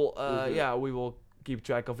we will, we will keep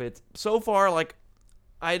track of it. So far, like,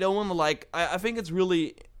 I don't want to like. I think it's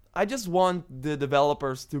really. I just want the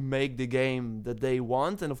developers to make the game that they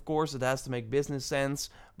want, and of course it has to make business sense,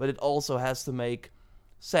 but it also has to make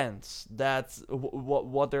sense. That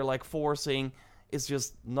what they're like forcing is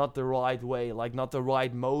just not the right way, like not the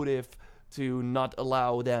right motive to not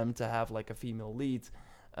allow them to have like a female lead.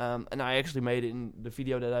 And I actually made it in the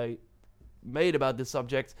video that I made about this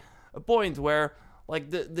subject, a point where like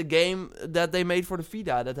the game that they made for the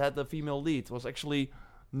Vita that had the female lead was actually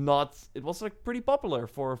not, it was like pretty popular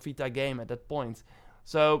for a Vita game at that point.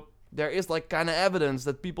 So there is like kind of evidence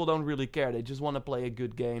that people don't really care. They just want to play a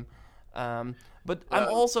good game. But I'm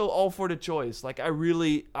also all for the choice. Like I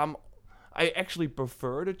actually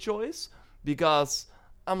prefer the choice because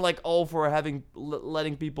I'm like all for having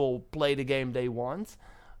letting people play the game they want.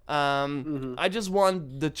 I just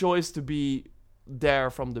want the choice to be there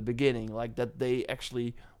from the beginning, like that they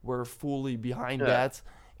actually were fully behind that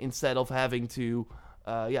instead of having to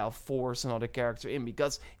force another character in.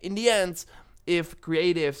 Because in the end, if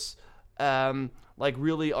creatives like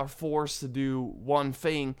really are forced to do one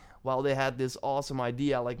thing while they had this awesome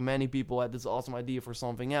idea, like many people had this awesome idea for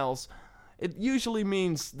something else, it usually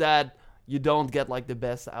means that you don't get like the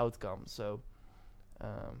best outcome. So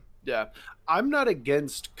I'm not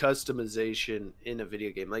against customization in a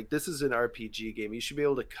video game. Like, this is an RPG game. You should be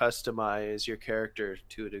able to customize your character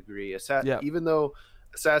to a degree. Even though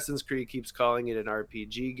Assassin's Creed keeps calling it an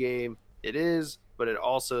RPG game, it is, but it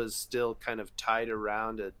also is still kind of tied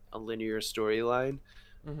around a linear storyline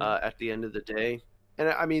at the end of the day. And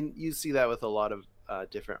I mean, you see that with a lot of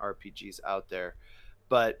different RPGs out there.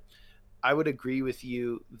 But I would agree with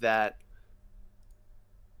you that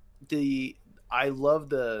I love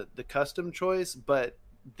the custom choice, but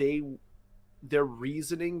their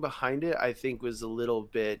reasoning behind it, I think, was a little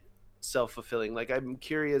bit self-fulfilling. Like, I'm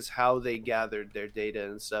curious how they gathered their data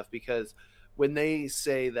and stuff, because when they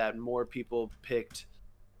say that more people picked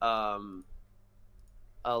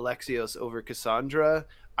Alexios over Cassandra,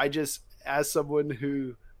 I just, as someone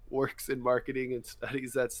who works in marketing and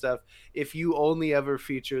studies that stuff, if you only ever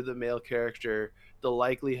feature the male character, the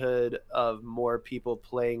likelihood of more people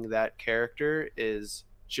playing that character is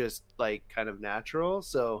just like kind of natural.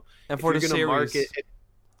 So And if for you're the going to market series,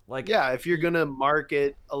 like, yeah, if you're gonna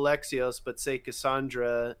market Alexios, but say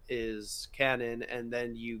Cassandra is canon, and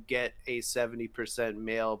then you get a 70%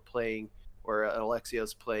 male playing or an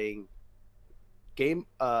Alexios playing game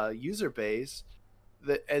user base,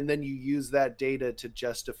 and then you use that data to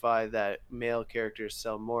justify that male characters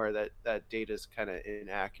sell more. That data is kind of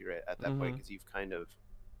inaccurate at that point mm-hmm. because you've kind of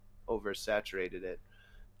oversaturated it.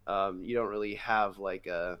 You don't really have like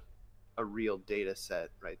a real data set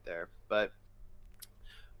right there, but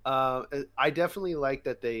I definitely like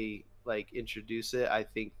that they like introduce it. I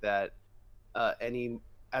think that any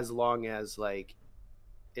as long as like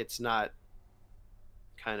it's not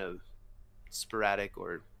kind of sporadic,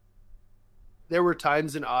 or there were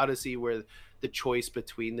times in Odyssey where the choice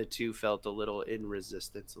between the two felt a little in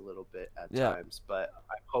resistance a little bit at Yeah. times, but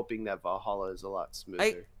I'm hoping that Valhalla is a lot I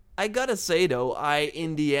smoother. I gotta say though, I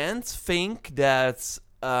in the end think that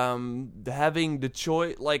having the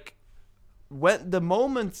choice, like when the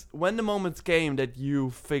moment came that you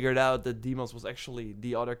figured out that Demos was actually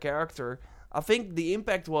the other character, I think the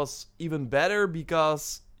impact was even better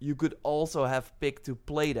because you could also have picked to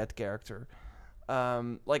play that character.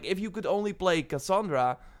 Like if you could only play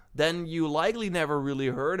Cassandra, then you likely never really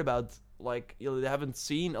heard about, like, you haven't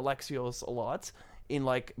seen Alexios a lot in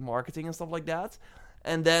like marketing and stuff like that.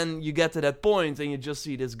 And then you get to that point and you just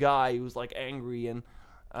see this guy who's like angry and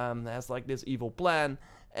has like this evil plan.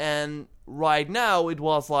 And right now it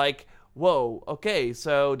was like, whoa, okay,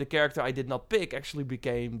 so the character I did not pick actually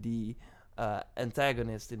became the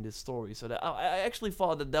antagonist in this story. So that I actually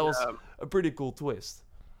thought that that was Yeah. a pretty cool twist.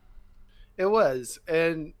 It was,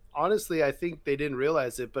 and honestly, I think they didn't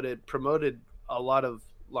realize it, but it promoted a lot of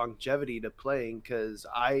longevity to playing because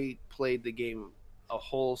I played the game a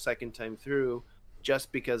whole second time through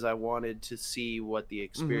just because I wanted to see what the Mm-hmm.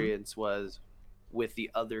 experience was with the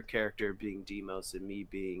other character being Demos and me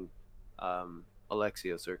being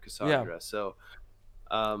Alexios or Yeah. Cassandra. So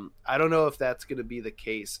I don't know if that's going to be the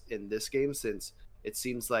case in this game, since it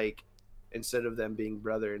seems like instead of them being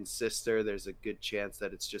brother and sister, there's a good chance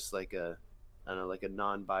that it's just like a, I don't know, like a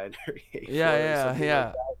non-binary Yeah, A4 or yeah, something like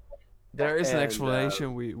yeah. There that. is an And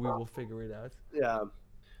explanation. We will figure it out. yeah,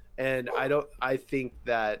 and I think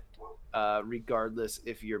that regardless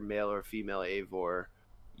if you're male or female Eivor,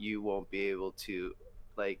 you won't be able to,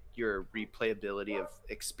 like, your replayability of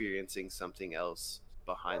experiencing something else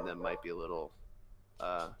behind them might be a little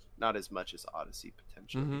not as much as Odyssey Mm-hmm.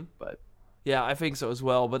 potentially, but Yeah, I think so as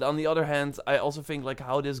well. But on the other hand, I also think like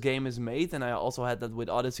how this game is made, and I also had that with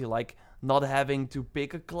Odyssey, like not having to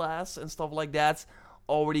pick a class and stuff like that,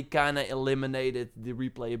 already kind of eliminated the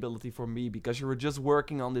replayability for me because you were just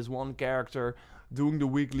working on this one character, doing the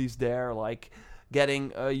weeklies there, like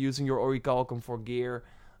getting using your Orichalcum for gear.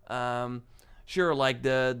 Um, sure, like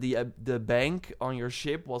the bank on your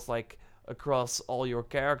ship was like across all your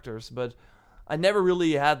characters, but I never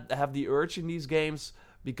really have the urge in these games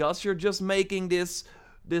because you're just making this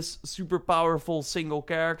super powerful single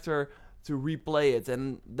character to replay it,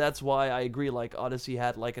 and that's why I agree like Odyssey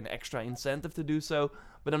had like an extra incentive to do so,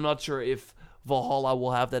 but I'm not sure if Valhalla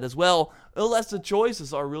will have that as well unless the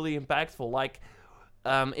choices are really impactful. Like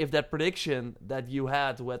if that prediction that you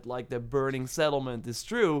had with like the burning settlement is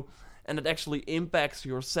true and it actually impacts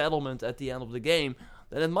your settlement at the end of the game,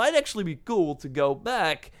 then it might actually be cool to go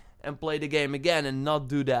back and play the game again and not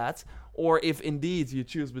do that. Or if indeed you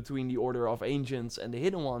choose between the Order of Ancients and the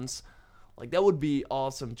Hidden Ones, like that would be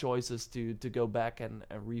awesome choices to go back and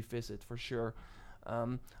revisit for sure.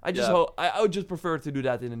 I just yeah, hope I would just prefer to do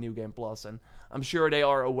that in the New Game Plus, and I'm sure they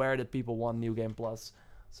are aware that people want New Game Plus,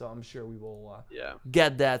 so I'm sure we will yeah.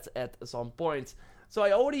 get that at some point. So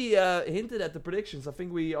I already hinted at the predictions. I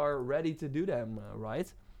think we are ready to do them,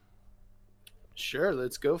 right? Sure,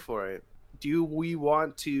 let's go for it. Do we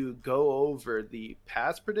want to go over the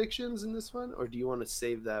past predictions in this one, or do you want to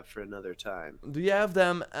save that for another time? Do you have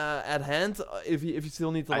them at hand? If you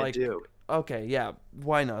still need to I like. do. Okay, yeah.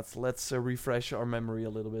 Why not? Let's refresh our memory a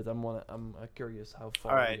little bit. I'm curious how All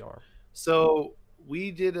far we right. are. So we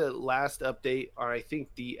did a last update on, I think,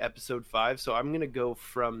 the episode 5. So I'm gonna go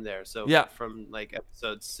from there. So Yeah, from like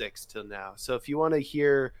episode 6 till now. So if you want to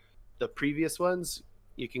hear the previous ones,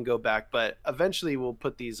 you can go back. But eventually we'll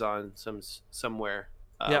put these on somewhere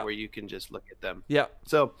yeah, where you can just look at them. yeah.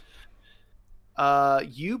 So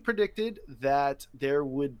you predicted that there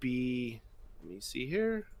would be. Let me see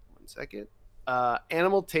here. One second.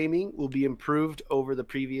 Animal taming will be improved over the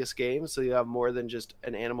previous game, so you have more than just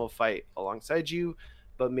an animal fight alongside you,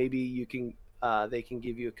 but maybe you can they can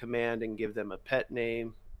give you a command and give them a pet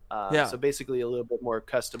name. Yeah. So basically, a little bit more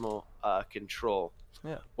custom control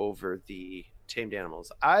Yeah. over the tamed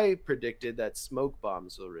animals. I predicted that smoke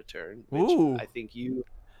bombs will return, which Ooh. I think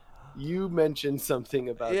you mentioned something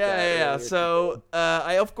about Yeah, that. yeah, yeah. Earlier So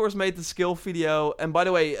today. I of course made the skill video, and by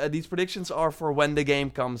the way, these predictions are for when the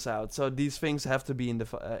game comes out. So these things have to be in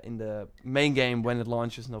the main game when it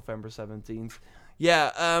launches November 17th.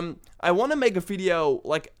 Yeah, I want to make a video.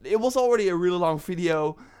 Like, it was already a really long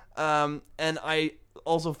video, and I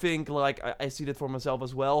also think, like, I see that for myself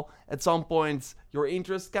as well. At some point, your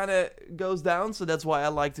interest kind of goes down, so that's why I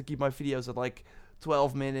like to keep my videos at like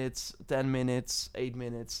 12 minutes, 10 minutes, 8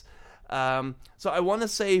 minutes. So I want to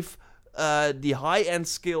save the high-end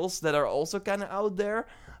skills that are also kind of out there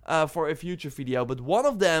for a future video. But one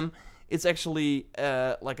of them is actually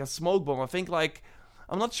like a smoke bomb. I think, like,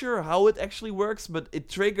 I'm not sure how it actually works, but it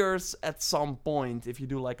triggers at some point if you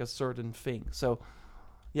do like a certain thing. So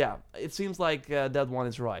yeah, it seems like that one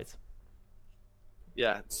is right.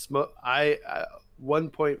 Yeah, I 1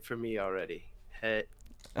 point for me already.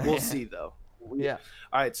 We'll see though. Yeah.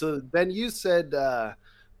 All right. So then you said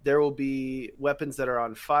there will be weapons that are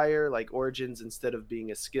on fire, like origins, instead of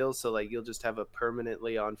being a skill. So like you'll just have a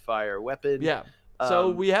permanently on fire weapon. Yeah.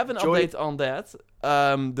 So we have an Joy- update on that.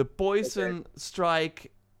 The poison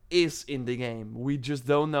strike is in the game. We just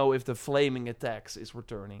don't know if the flaming attacks is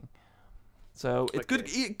returning. So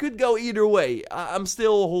it could go either way. I'm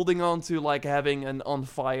still holding on to like having an on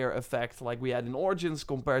fire effect like we had in Origins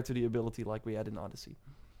compared to the ability like we had in Odyssey.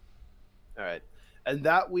 All right. And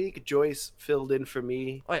that week, Joyce filled in for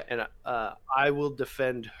me, and I will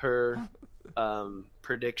defend her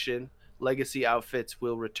prediction. Legacy outfits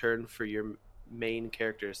will return for your main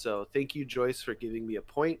character. So thank you, Joyce, for giving me a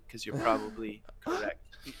point, because you're probably correct.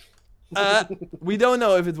 We don't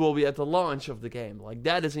know if it will be at the launch of the game. Like,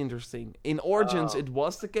 that is interesting. In Origins, it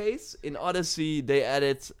was the case. In Odyssey, they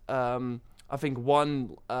added, I think,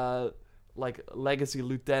 one like legacy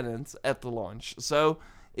lieutenant at the launch. So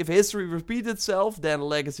if history repeats itself, then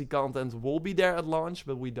legacy content will be there at launch,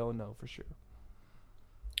 but we don't know for sure.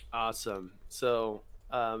 Awesome. So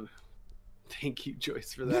thank you,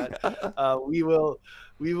 Joyce, for that. We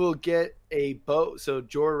will get a bow. So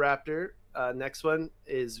Jor Raptor. Next one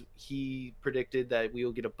is he predicted that we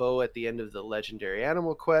will get a bow at the end of the legendary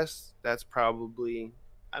animal quest. That's probably,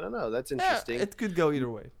 I don't know. That's interesting. Yeah, it could go either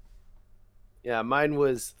way. Yeah, mine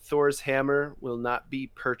was Thor's hammer will not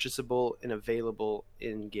be purchasable and available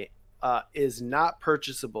in game. Is not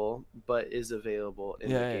purchasable, but is available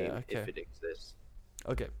in the game if it exists.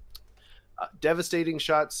 Okay. Devastating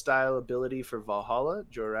shot style ability for Valhalla,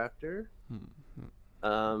 Joraptor.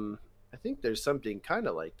 I think there's something kind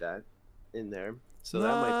of like that in there, so that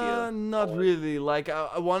might be not really. Like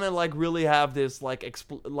I want to like really have this like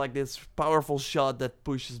like this powerful shot that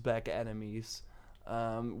pushes back enemies.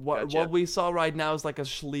 What we saw right now is like a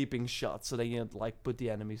sleeping shot, so they can like put the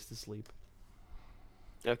enemies to sleep.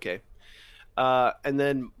 Okay. And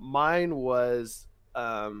then mine was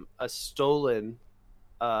a stolen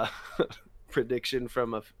prediction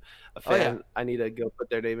from a fan. I need to go put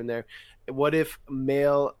their name in there. What if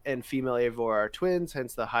male and female Eivor are twins,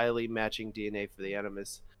 hence the highly matching DNA for the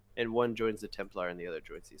Animus, and one joins the Templar and the other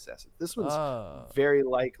joins the Assassin? This one's very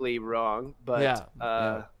likely wrong, but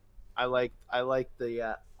I like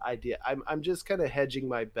the idea. I'm just kind of hedging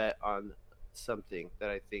my bet on something that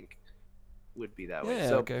I think would be that way.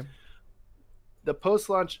 So the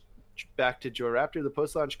post-launch, back to Joraptor, the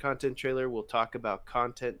post-launch content trailer will talk about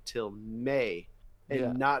content till May,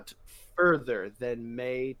 and not further than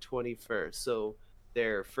May 21st. So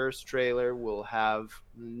their first trailer will have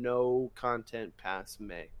no content past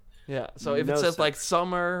May. Yeah, so if it says like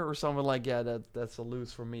summer or something like that's a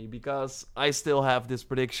lose for me, because I still have this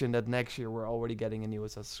prediction that next year we're already getting a new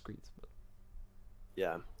Assassin's Creed.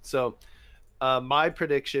 Yeah, so my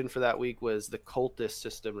prediction for that week was the cultist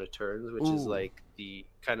system returns, which is like the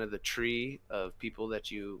kind of the tree of people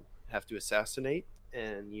that you have to assassinate,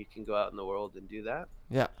 and you can go out in the world and do that.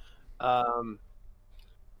 Yeah.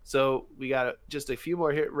 So we got just a few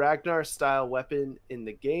more here. Ragnar style weapon in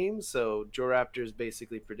the game. So Joraptor is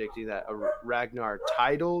basically predicting that a Ragnar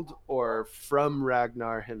titled or from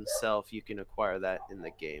Ragnar himself, you can acquire that in the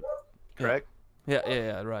game. Correct?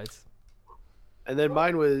 Yeah, right. And then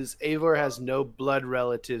mine was Eivor has no blood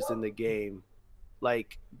relatives in the game.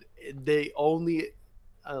 Like the only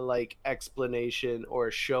like explanation or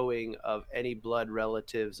showing of any blood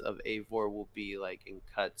relatives of Eivor will be like in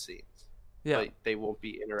cutscenes. Yeah, but they won't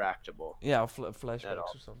be interactable. Yeah, flashbacks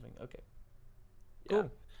or something. Okay. Cool.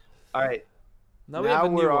 All right. Now we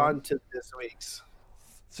have we're on to this week's.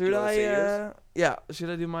 Should wanna I? say yours? Yeah, should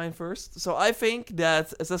I do mine first? So I think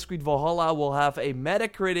that Assassin's Creed Valhalla will have a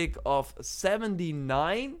Metacritic of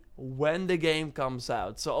 79 when the game comes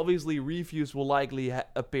out. So obviously reviews will likely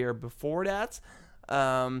appear before that.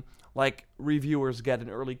 Like reviewers get an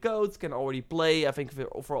early code, can already play. I think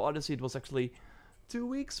for Odyssey it was actually 2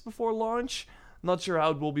 weeks before launch. Not sure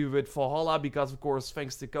how it will be with Valhalla because of course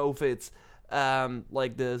thanks to COVID,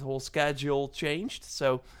 like the whole schedule changed.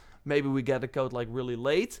 So maybe we get a code like really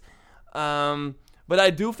late. But I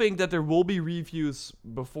do think that there will be reviews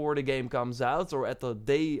before the game comes out or at the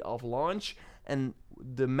day of launch. And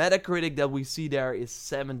the Metacritic that we see there is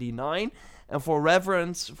 79. And for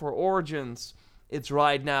reference, for Origins, it's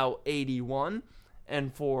right now 81.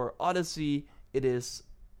 And for Odyssey, it is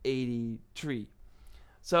 83.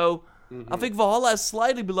 So I think Valhalla is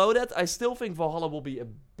slightly below that. I still think Valhalla will be a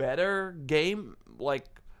better game. Like,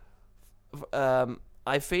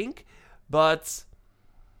 I think. But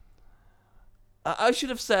I should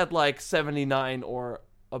have said like 79 or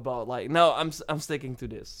about like no, I'm sticking to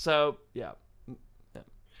this. So yeah.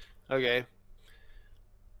 Okay.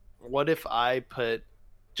 What if I put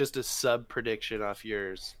just a sub prediction off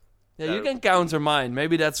yours? Yeah, you can counter mine.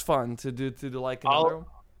 Maybe that's fun to do like another one.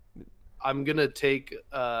 I'm gonna take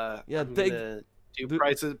Yeah, I'm gonna do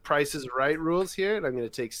prices right rules here, and I'm gonna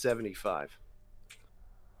take 75.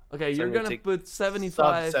 Okay, So you're I'm gonna gonna take put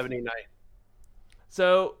 75. Sub 79.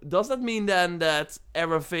 So does that mean then that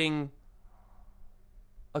everything?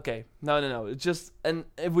 Okay, no. It's just and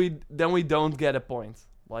if we don't get a point,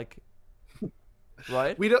 like,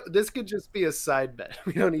 right? We don't. This could just be a side bet.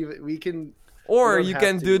 We don't even. We can. Or we don't you have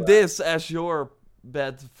can to, do this as your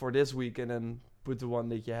bet for this week and then put the one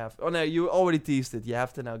that you have. Oh no, you already teased it. You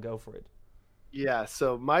have to now go for it. Yeah.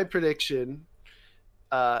 So my prediction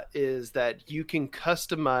is that you can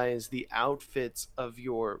customize the outfits of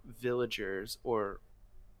your villagers or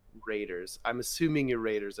raiders. I'm assuming your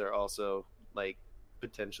raiders are also like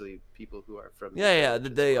potentially people who are from. Yeah,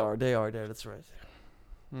 they are there. That's right.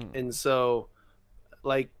 And so,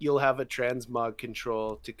 like, you'll have a transmog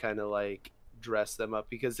control to kind of like dress them up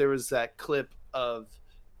because there was that clip of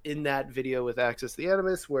in that video with Access the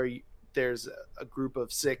Animus where there's a group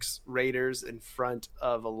of 6 raiders in front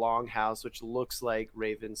of a longhouse which looks like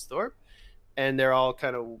Ravensthorpe, and they're all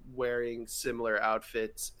kind of wearing similar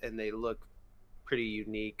outfits and they look pretty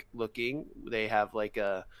unique looking. They have like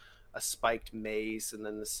a spiked mace and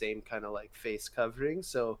then the same kind of like face covering,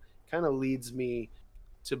 so kind of leads me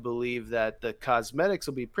to believe that the cosmetics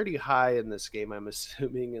will be pretty high in this game, I'm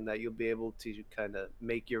assuming, and that you'll be able to kind of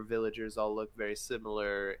make your villagers all look very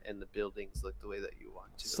similar and the buildings look the way that you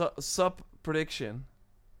want to. So, sub prediction.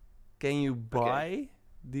 Can you buy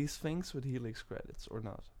these things with Helix credits or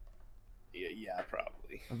not? Yeah,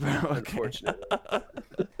 probably. Unfortunately.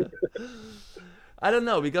 I don't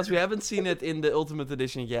know, because we haven't seen it in the Ultimate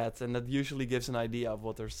Edition yet, and that usually gives an idea of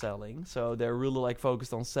what they're selling. So they're really like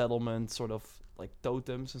focused on settlement, sort of like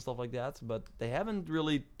totems and stuff like that, but they haven't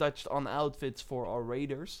really touched on outfits for our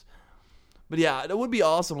raiders. But yeah, that would be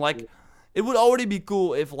awesome. Like, it would already be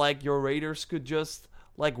cool if like your raiders could just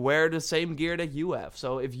like wear the same gear that you have.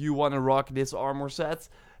 So if you want to rock this armor set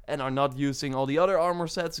and are not using all the other armor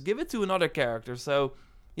sets, give it to another character. So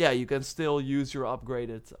yeah, you can still use your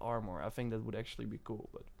upgraded armor. I think that would actually be cool.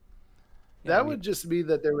 But yeah, that would just mean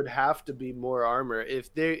that there would have to be more armor.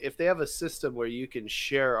 If they have a system where you can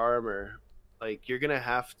share armor, like you're gonna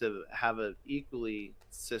have to have an equally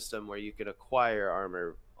system where you can acquire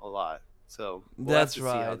armor a lot. So we'll that's have to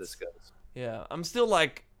right. see how this goes. Yeah, I'm still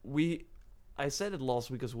like I said it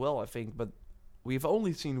last week as well, I think, but we've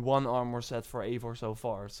only seen one armor set for Eivor so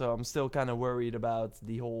far. So I'm still kind of worried about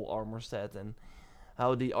the whole armor set and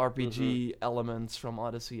how the RPG elements from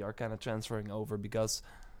Odyssey are kind of transferring over, because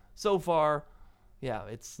so far, yeah,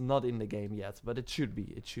 it's not in the game yet, but it should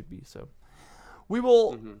be. It should be. So we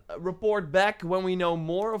will report back when we know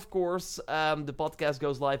more, of course. The podcast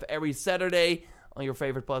goes live every Saturday on your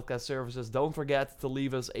favorite podcast services. Don't forget to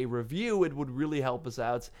leave us a review. It would really help us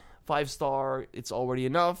out. 5-star, it's already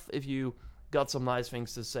enough. If you got some nice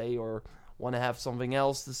things to say or want to have something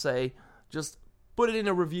else to say, just put it in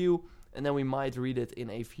a review, and then we might read it in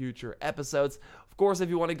a future episode. Of course, if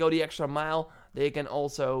you want to go the extra mile, they can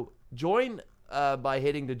also join by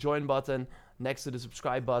hitting the join button next to the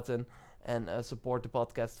subscribe button and support the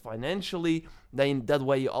podcast financially. Then that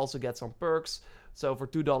way you also get some perks. So for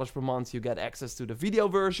 $2 per month, you get access to the video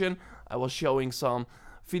version. I was showing some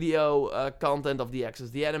video content of the Access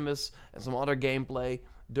the Animus and some other gameplay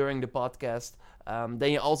during the podcast.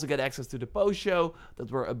 Then you also get access to the post show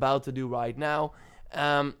that we're about to do right now.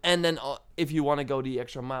 And then if you want to go the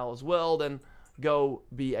extra mile as well, then go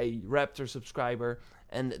be a Raptor subscriber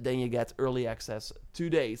and then you get early access 2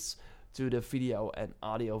 days to the video and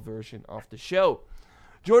audio version of the show.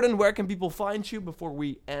 Jordan, where can people find you before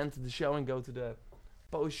we end the show and go to the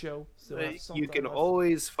post show? You can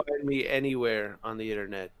always find me anywhere on the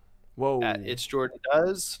internet. Whoa. At It's Jordan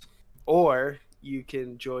Does, or you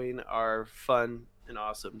can join our fun and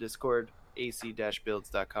awesome Discord,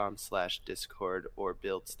 ac-builds.com/discord or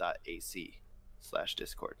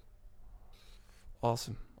builds.ac/discord.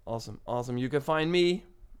 Awesome. You can find me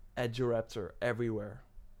at JoeRaptor everywhere.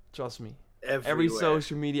 Trust me. Every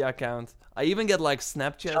social media account. I even get like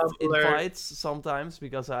Snapchat invites sometimes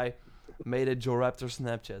because I made a JoeRaptor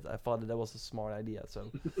Snapchat. I thought that was a smart idea.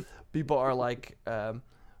 So people are like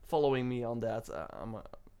following me on that.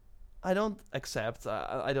 I don't accept.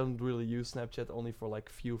 I don't really use Snapchat, only for like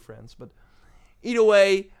few friends. But either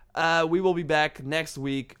way, we will be back next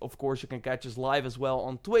week. Of course, you can catch us live as well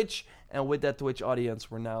on Twitch. And with that Twitch audience,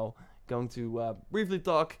 we're now going to briefly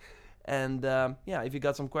talk. And if you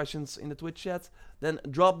got some questions in the Twitch chat, then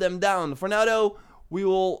drop them down. For now, though, we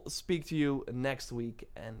will speak to you next week.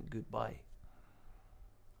 And goodbye.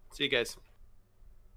 See you guys.